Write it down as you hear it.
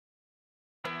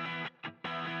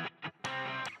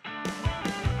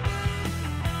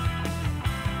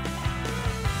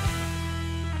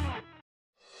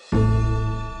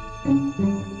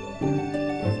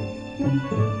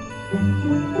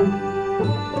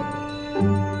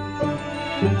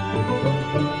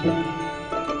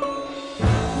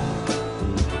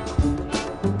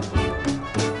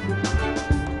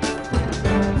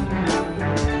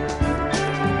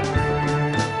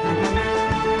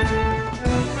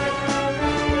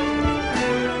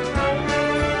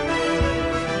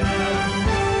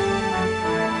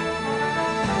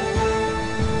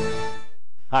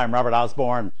Hi, I'm Robert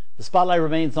Osborne. The spotlight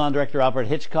remains on director Alfred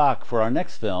Hitchcock for our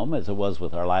next film, as it was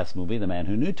with our last movie, The Man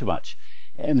Who Knew Too Much.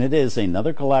 And it is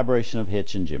another collaboration of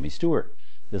Hitch and Jimmy Stewart,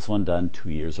 this one done 2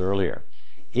 years earlier.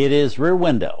 It is Rear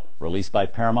Window, released by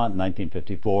Paramount in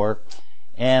 1954.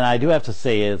 And I do have to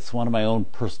say it's one of my own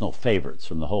personal favorites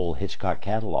from the whole Hitchcock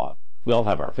catalog. We all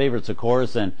have our favorites, of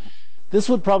course, and this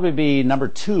would probably be number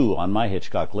 2 on my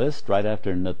Hitchcock list, right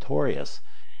after Notorious.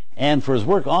 And for his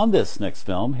work on this next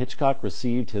film, Hitchcock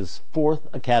received his 4th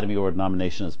Academy Award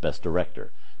nomination as Best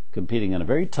Director, competing in a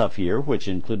very tough year, which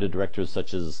included directors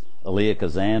such as Elia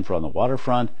Kazan for On the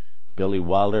Waterfront, Billy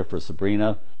Wilder for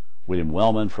Sabrina, William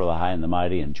Wellman for The High and the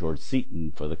Mighty, and George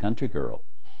Seaton for The Country Girl.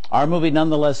 Our movie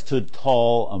nonetheless stood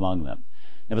tall among them.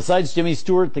 And besides Jimmy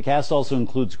Stewart, the cast also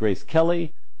includes Grace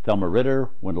Kelly, Thelma Ritter,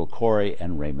 Wendell Corey,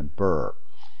 and Raymond Burr.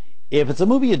 If it's a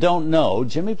movie you don't know,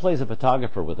 Jimmy plays a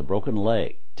photographer with a broken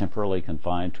leg, temporarily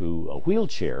confined to a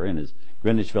wheelchair in his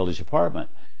Greenwich Village apartment.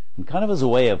 And kind of as a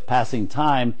way of passing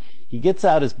time, he gets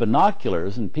out his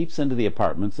binoculars and peeps into the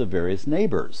apartments of various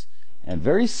neighbors. And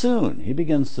very soon, he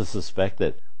begins to suspect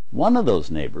that one of those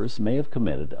neighbors may have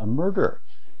committed a murder.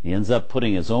 He ends up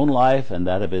putting his own life and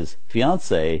that of his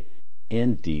fiancée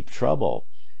in deep trouble.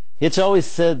 Hitch always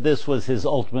said this was his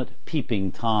ultimate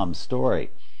peeping Tom story.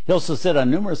 He also said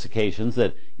on numerous occasions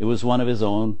that it was one of his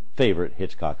own favorite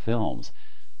Hitchcock films.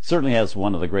 Certainly has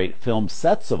one of the great film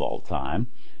sets of all time,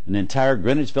 an entire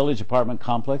Greenwich Village apartment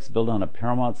complex built on a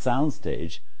Paramount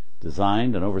soundstage,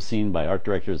 designed and overseen by art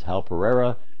directors Hal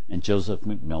Pereira and Joseph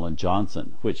McMillan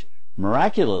Johnson, which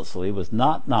miraculously was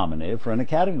not nominated for an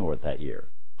Academy Award that year.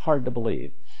 Hard to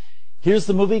believe. Here's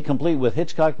the movie, complete with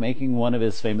Hitchcock making one of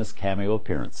his famous cameo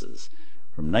appearances.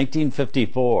 From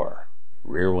 1954,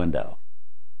 Rear Window.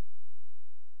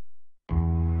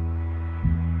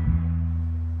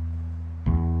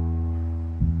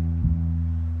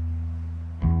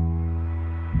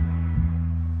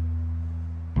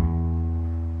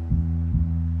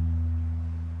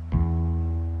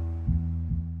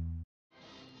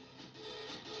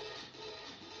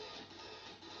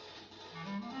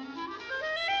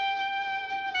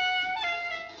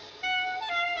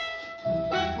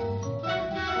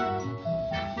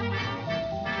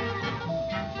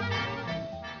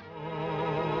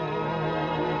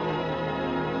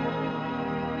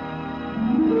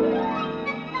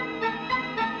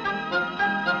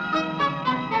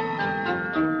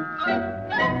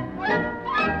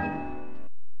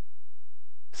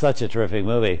 Such a terrific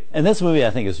movie. And this movie I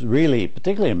think is really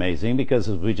particularly amazing because,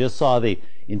 as we just saw, the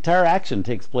entire action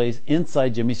takes place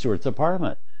inside Jimmy Stewart's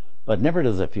apartment. But never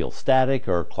does it feel static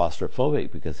or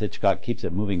claustrophobic because Hitchcock keeps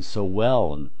it moving so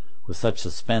well and with such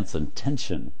suspense and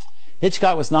tension.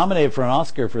 Hitchcock was nominated for an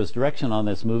Oscar for his direction on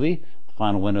this movie, the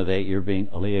final winner that year being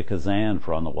Elia Kazan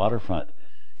for On the Waterfront.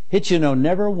 Hitch,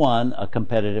 never won a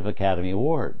competitive Academy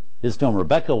Award. His film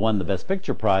Rebecca won the Best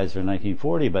Picture Prize for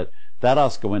 1940, but that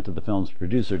Oscar went to the film's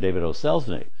producer, David O.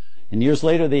 Selznick. And years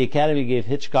later, the Academy gave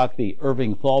Hitchcock the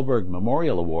Irving Thalberg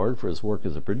Memorial Award for his work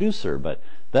as a producer, but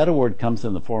that award comes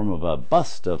in the form of a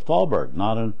bust of Thalberg,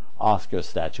 not an Oscar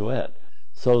statuette.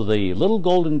 So the little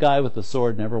golden guy with the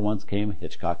sword never once came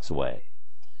Hitchcock's way.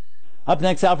 Up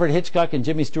next, Alfred Hitchcock and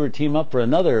Jimmy Stewart team up for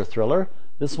another thriller,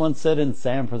 this one set in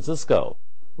San Francisco,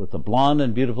 with the blonde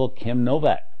and beautiful Kim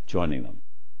Novak joining them.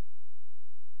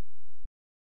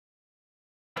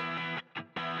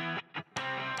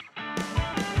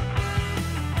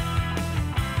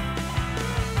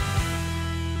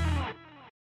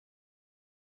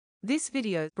 This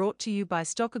video brought to you by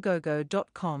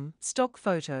StockAgogo.com, Stock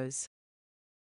Photos.